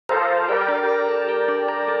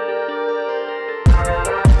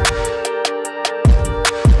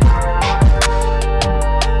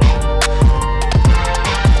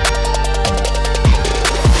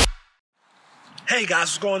guys,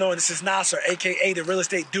 what's going on? This is Nasar, aka the Real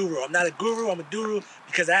Estate Doru. I'm not a guru, I'm a Doru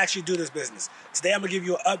because I actually do this business. Today I'm going to give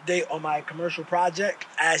you an update on my commercial project.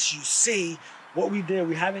 As you see, what we did,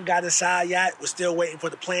 we haven't got inside yet. We're still waiting for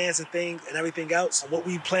the plans and things and everything else. And what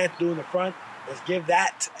we plan to do in the front is give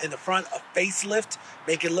that in the front a facelift,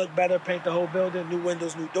 make it look better, paint the whole building, new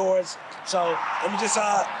windows, new doors. So let me just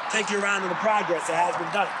take you around in the progress that has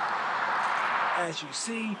been done. As you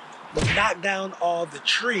see, we knocked down all the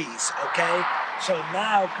trees, okay? So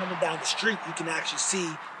now coming down the street, you can actually see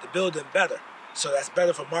the building better. So that's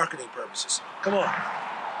better for marketing purposes. Come on.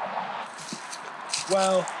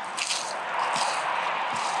 Well,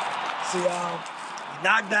 see, we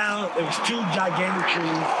knocked down, there was 2 gigantic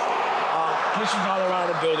trees, bushes all around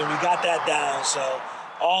the building. We got that down, so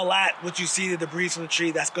all that, what you see, the debris from the tree,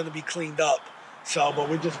 that's gonna be cleaned up. So, but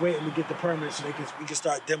we're just waiting to get the permits so we can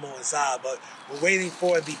start demoing inside. But we're waiting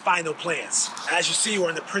for the final plans. As you see, we're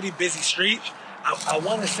in a pretty busy street. I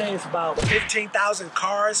want to say it's about 15,000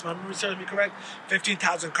 cars. My memory serves me correct.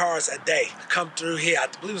 15,000 cars a day come through here. I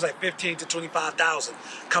believe it was like 15 to 25,000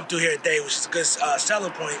 come through here a day, which is a good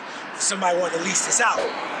selling point for somebody wanting to lease this out.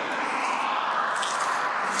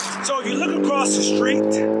 So if you look across the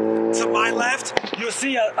street to my left, you'll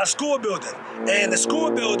see a school building. And the school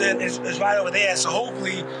building is right over there. So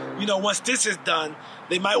hopefully, you know, once this is done,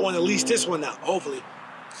 they might want to lease this one out, hopefully.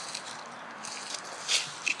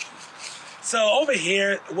 So over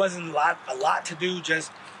here, it wasn't a lot to do,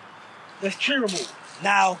 just this tree removal.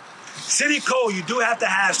 Now, city code, you do have to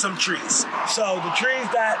have some trees. So the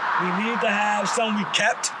trees that we need to have, some we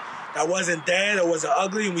kept, that wasn't dead or wasn't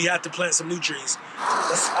ugly, and we have to plant some new trees.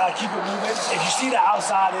 Let's keep it moving. If you see the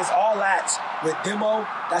outside is all that with demo,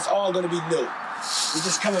 that's all gonna be new. We're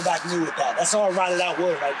just coming back new with that. That's all rotted out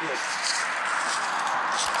wood right there.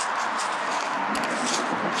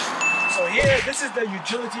 So here, this is the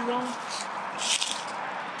utility room.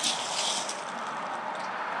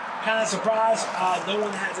 Kind of surprised no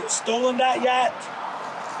one hasn't stolen that yet,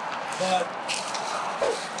 but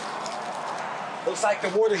looks like the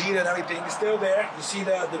water heater and everything is still there. You see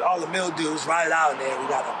all the mildews right out in there. We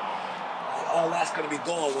got all that's gonna be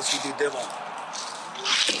gone once we do demo.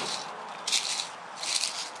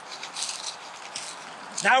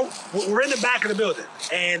 Now we're in the back of the building,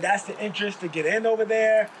 and that's the entrance to get in over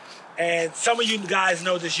there. And some of you guys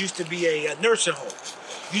know this used to be a nursing home.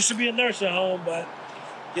 Used to be a nursing home, but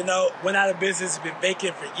you know, went out of business, been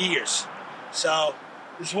vacant for years. So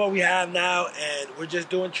this is what we have now, and we're just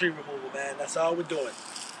doing tree removal, man. That's all we're doing.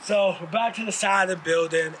 So we're back to the side of the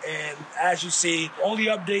building, and as you see, only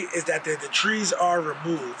update is that the trees are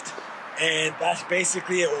removed. And that's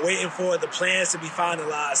basically it. We're waiting for the plans to be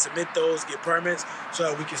finalized, submit those, get permits, so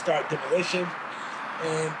that we can start demolition.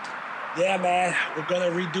 And yeah, man, we're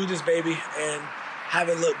gonna redo this baby and have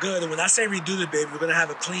it look good. And when I say redo this baby, we're gonna have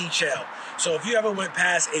a clean shell. So if you ever went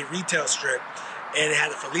past a retail strip and it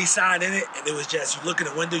had a for lease sign in it, and it was just, you look in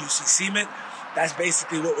the window, you see cement, that's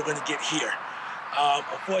basically what we're gonna get here.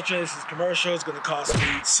 Unfortunately, this is commercial. It's gonna cost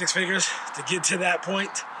me 6 figures to get to that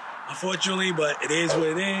point, unfortunately, but it is what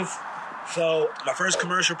it is. So my first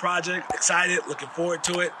commercial project, excited, looking forward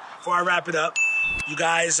to it. Before I wrap it up, you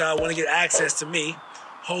guys wanna get access to me,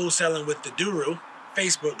 Wholesaling with the Doru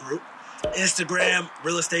Facebook group, Instagram,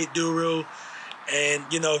 Real Estate Doru. And,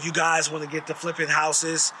 you know, if you guys want to get the flipping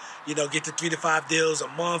houses, you know, get the 3 to 5 deals a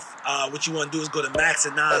month, what you want to do is go to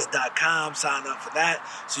maxandnas.com, sign up for that,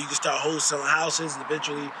 so you can start wholesaling houses and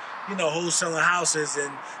eventually, you know, wholesaling houses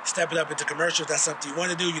and step it up into commercials. That's something you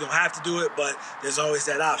want to do. You don't have to do it, but there's always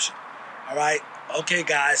that option. All right? Okay,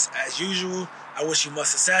 guys, as usual, I wish you much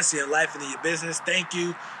success in your life and in your business. Thank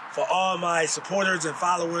you for all my supporters and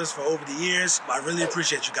followers for over the years. I really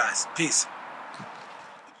appreciate you guys. Peace.